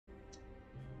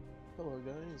Hello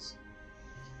guys,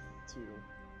 to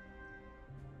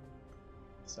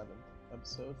 7th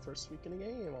episode, first week in the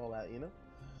game, all that, you know?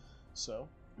 So,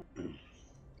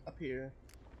 up here,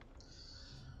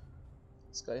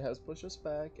 this guy has pushed us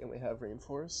back, and we have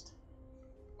reinforced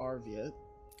our Viet,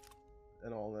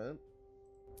 and all that.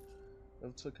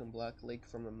 I've taken Black Lake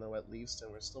from them though at least,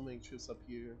 and we're still making troops up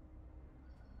here.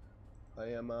 I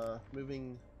am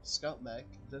moving Scout Mech,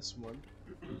 this one,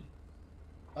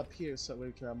 up here so that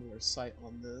we can have more sight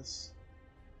on this.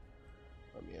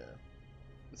 Yeah.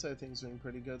 This other thing's doing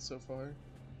pretty good so far.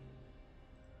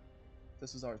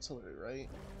 This is artillery, right?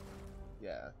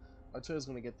 Yeah. Artillery's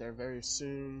gonna get there very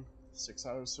soon, 6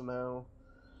 hours from now.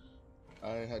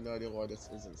 I had no idea why this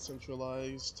isn't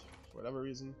centralized, for whatever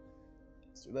reason.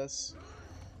 Let's do this.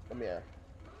 Yeah.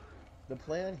 The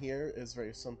plan here is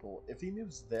very simple. If he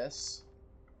moves this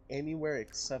anywhere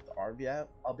except Arviat,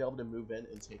 I'll be able to move in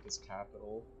and take his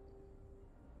capital.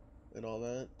 And all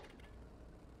that.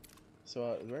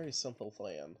 So, very simple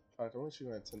plan. In fact, I'm actually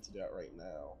going to attempt to do that right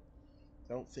now.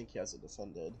 I don't think he has it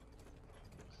defended.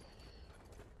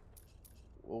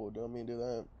 Oh, don't mean to do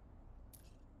that.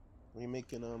 Are we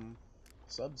making,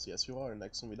 subs? Yes, we are.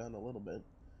 Next one we done a little bit.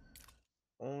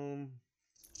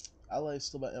 Allies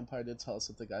still by Empire did tell us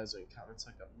that the guys are in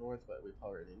counterattack up north, but we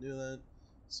already knew that.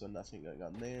 So nothing going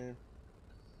on there.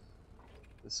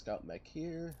 The scout mech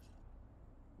here.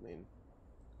 I mean,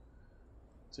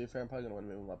 to be fair, I'm probably going to want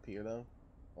to move him up here, though.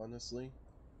 Honestly.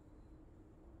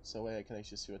 So that way I can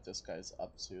actually see what this guy's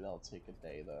up to. That'll take a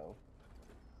day, though.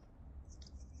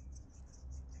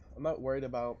 I'm not worried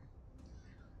about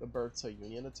the Berta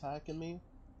Union attacking me.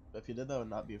 But if he did, I would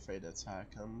not be afraid to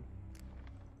attack him.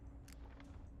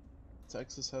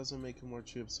 Texas has been making more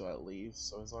troops, so at least,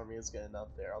 so his army is getting up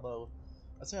there. Although,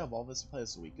 I'd say of all this, play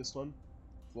is the weakest one.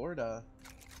 Florida.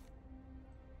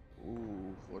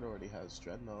 Ooh, Florida already has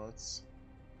dreadnoughts.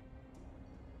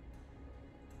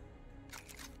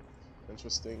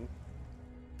 Interesting.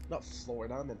 Not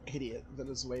Florida, I'm an idiot.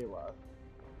 Venezuela.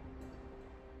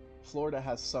 Florida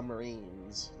has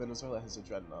submarines. Venezuela has the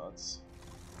dreadnoughts.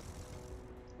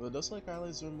 Well, it does look like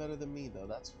Ireland's doing better than me, though,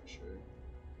 that's for sure.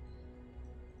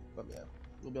 But yeah,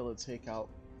 we'll be able to take out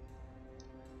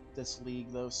this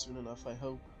league, though, soon enough, I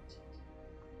hope.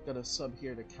 Got a sub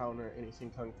here to counter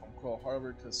anything coming from Coral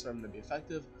Harbor, because for them to be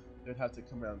effective, they'd have to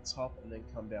come around top and then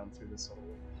come down through this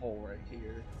little hole right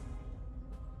here.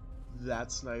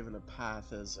 That's not even a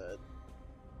path, is it?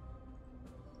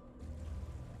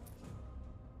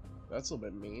 That's a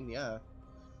little bit mean, yeah.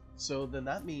 So then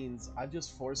that means I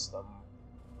just forced them.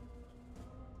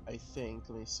 I think,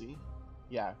 let me see.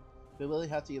 Yeah, they literally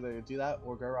have to either do that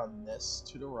or go around this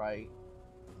to the right,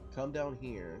 come down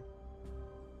here.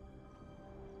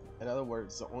 In other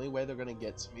words, the only way they're going to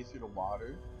get to me through the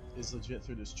water is legit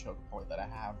through this choke point that I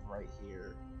have right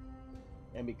here.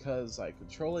 And because I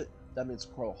control it, that means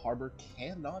Coral Harbor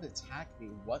cannot attack me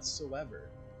whatsoever.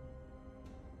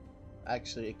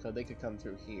 Actually, they could come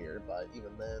through here, but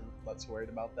even then, let's worried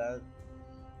about that.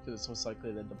 Because it's most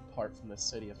likely to depart from the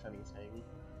city, if anything.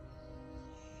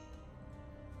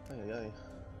 Ay.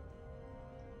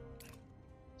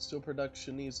 Steel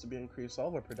production needs to be increased. All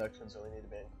of our productions really need to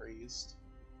be increased.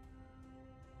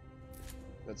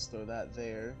 Let's throw that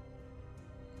there.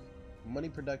 Money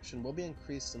production will be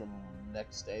increased in the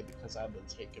next day because I've been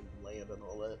taking land and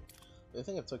all that. I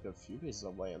think I took a few pieces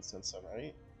of land since then,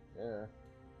 right? Yeah.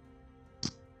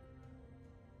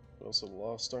 Also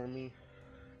lost army,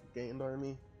 gained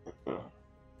army.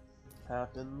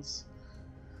 Happens.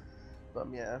 But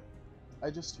yeah,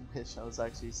 I just wish I was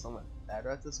actually somewhat better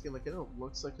at this game. Like, it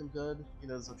looks like I'm good. It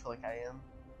doesn't feel like I am.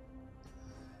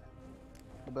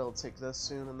 We'll be able to take this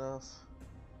soon enough.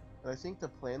 And I think the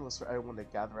plan was for everyone to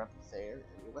gather up there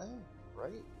anyway,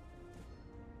 right?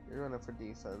 You're running for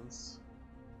defense.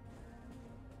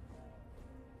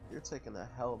 You're taking a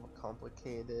hell of a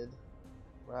complicated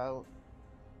route.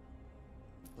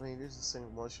 I mean, there's a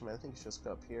single motion, man. I think you should just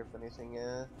go up here if anything,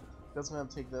 yeah. Doesn't have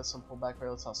to take this and pull back.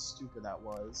 Realize how stupid that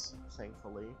was,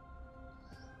 thankfully.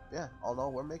 Yeah, all in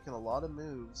all, we're making a lot of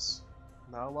moves.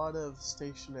 Not a lot of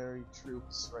stationary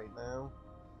troops right now.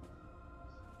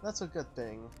 That's a good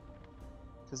thing.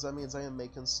 Because that means I am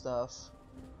making stuff.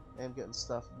 I am getting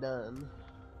stuff done.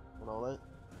 And all that.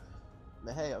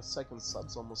 And hey, our second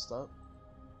sub's almost up.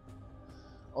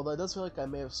 Although it does feel like I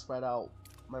may have spread out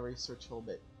my research a little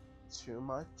bit too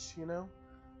much, you know?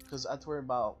 Because I have to worry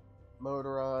about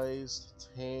motorized,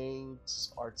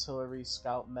 tanks, artillery,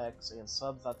 scout mechs, and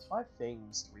subs. That's 5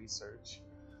 things to research.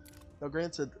 Now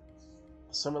granted,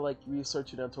 some are like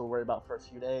research you don't have to worry about for a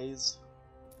few days.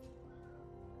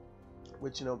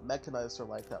 Which, you know, mechanized are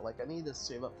like that. Like, I need to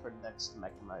save up for next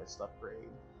mechanized upgrade,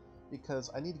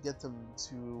 because I need to get them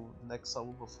to the next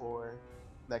level before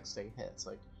next day hits.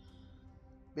 Like,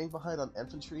 being behind on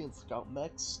infantry and scout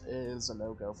mechs is a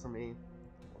no-go for me.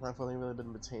 I've only really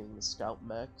been maintaining the scout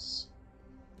mechs.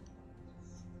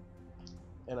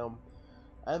 And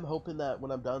I'm hoping that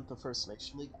when I'm done with the first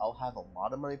Nation League, I'll have a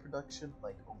lot of money production,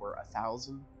 like over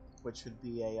 1,000, which would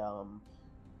be a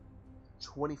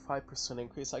 25%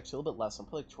 increase, actually a little bit less. I'm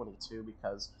probably like 22,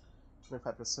 because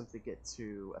 25% to get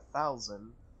to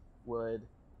 1,000 would,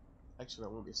 actually no,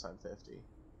 it won't be 750.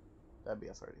 That'd be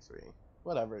a 33.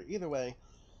 Whatever. Either way,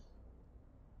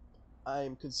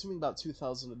 I'm consuming about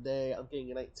 2,000 a day. I'm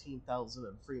getting 19,000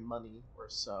 in free money or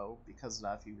so because of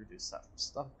that. If you reduce that from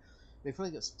stuff, I mean, if I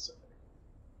get specific,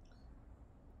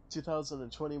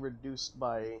 2020 reduced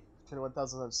by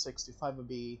 21,065 would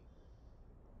be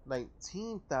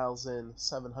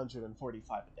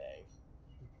 19,745 a day,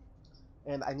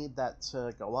 and I need that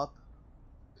to go up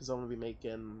because I'm going to be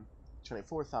making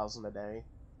 24,000 a day,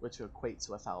 which would equate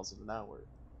to 1,000 an hour.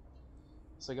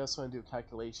 So I guess when I do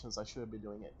calculations, I should be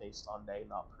doing it based on day,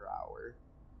 not per hour.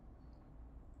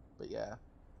 But yeah,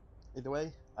 either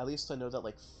way, at least I know that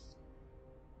like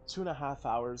 2.5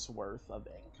 hours worth of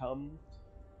income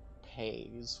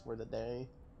pays for the day.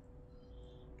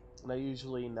 And I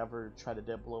usually never try to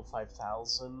dip below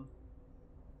 5,000.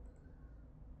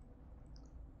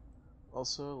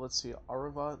 Also, let's see,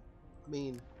 Aravat, I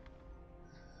mean,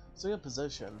 it's a good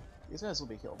position. These guys will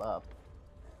be healed up.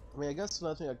 I mean, I guess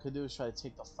another thing I could do is try to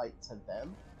take the fight to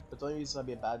them, but the only reason that'd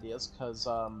be a bad idea is because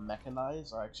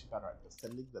mechanized are actually better at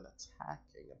defending than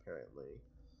attacking, apparently.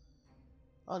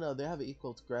 Oh no, they have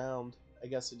equal ground. I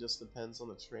guess it just depends on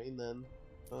the terrain then.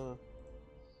 Why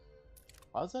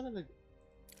was that an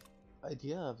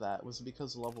idea of that? Was it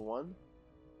because of level 1?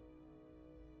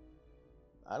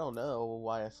 I don't know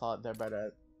why I thought they're better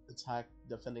at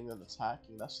defending than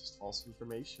attacking. That's just false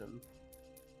information.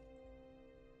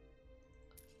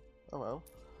 Oh well.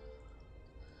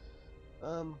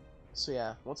 So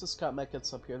yeah, once the scout mech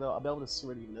gets up here though, I'll be able to see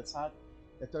where the unit's at.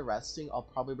 If they're resting, I'll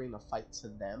probably bring the fight to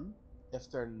them. If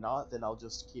they're not, then I'll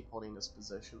just keep holding this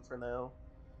position for now.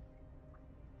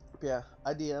 But yeah,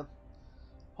 idea.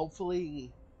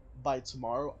 Hopefully by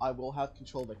tomorrow I will have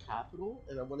control of the capital,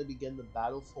 and I want to begin the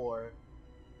battle for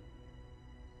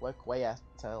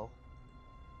Wekwayatel.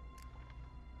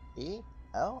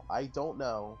 E-L? I don't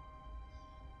know.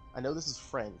 I know this is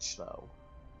French though.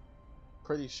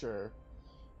 Pretty sure.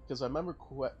 Because I remember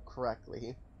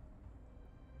correctly.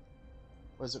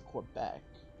 Or is it Quebec?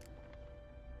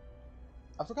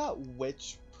 I forgot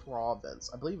which province.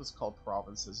 I believe it's called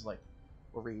provinces, like,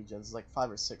 or regions. Like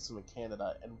 5 or 6 in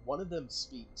Canada, and one of them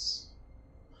speaks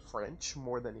French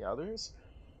more than the others.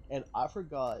 And I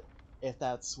forgot if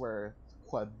that's where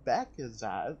Quebec is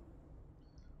at,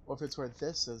 or if it's where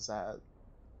this is at.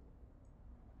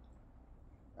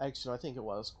 Actually, I think it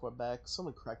was Quebec.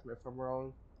 Someone correct me if I'm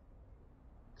wrong.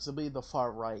 Because it'll be the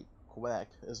far right. Quebec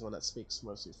is one that speaks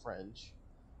mostly French.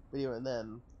 But even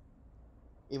then,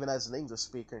 even as an English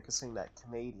speaker, considering that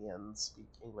Canadians speak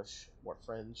English or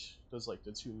French, those are like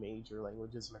the 2 major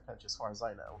languages in the country as far as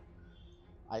I know,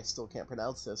 I still can't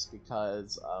pronounce this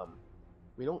because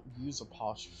we don't use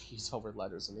apostrophes over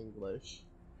letters in English.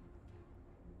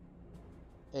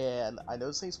 And I know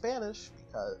this ain't Spanish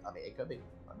because, I mean, it could be.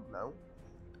 I don't know.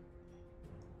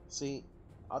 See,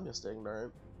 I'm just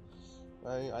ignorant.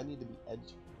 I need to be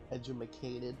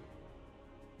educated.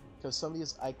 Because some of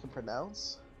these I can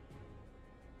pronounce.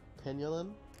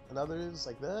 Pinulin and others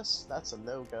like this, that's a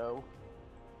no-go.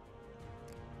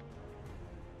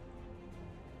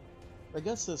 I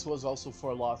guess this was also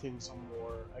for a lot of things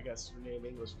more, I guess, rename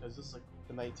English, because this is like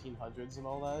the 1900s and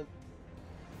all that.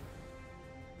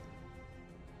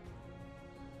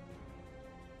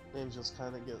 Names just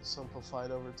kind of get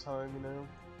simplified over time, you know?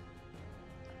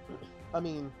 I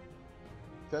mean,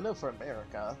 I know for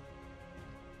America.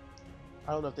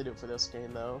 I don't know if they do it for this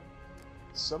game, though.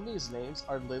 Some of these names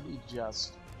are literally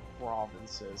just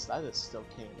provinces. That is still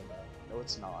Canada. No,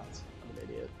 it's not. I'm an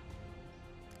idiot.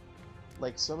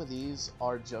 Like, some of these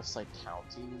are just, like,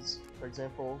 counties, for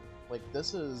example. Like,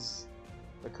 this is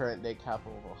the current day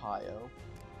capital of Ohio.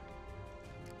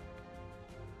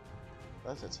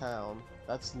 That's a town.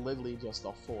 That's literally just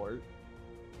a fort.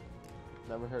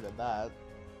 Never heard of that.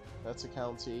 That's a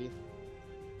county.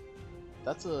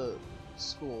 That's a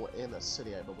school in a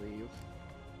city, I believe.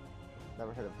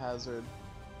 Never heard of Hazard.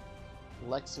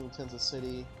 Lexington's a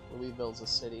city. Louisville's a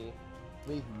city. I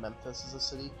believe Memphis is a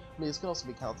city. I mean, this could also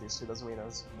be counties too, doesn't mean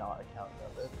there's not a county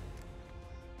of it.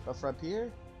 But for up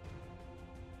here?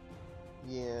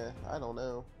 Yeah, I don't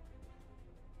know.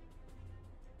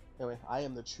 Anyway, I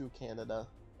am the true Canada,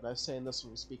 and I'm saying this when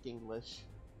we speak English.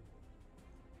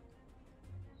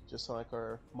 Just like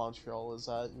our Montreal is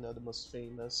at, you know, the most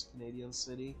famous Canadian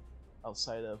city,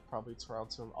 outside of probably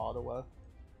Toronto and Ottawa.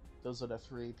 Those are the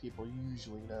three people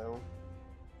usually know.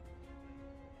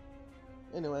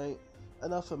 Anyway,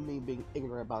 enough of me being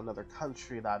ignorant about another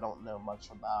country that I don't know much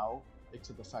about,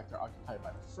 except the fact they're occupied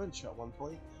by the French at one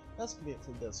point. That's gonna be it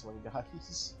for this one,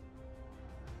 guys.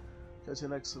 Catch you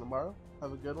next tomorrow.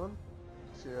 Have a good one.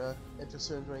 If you're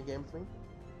interested in doing a game with me,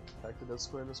 check the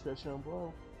Discord in the description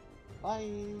below.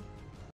 Bye!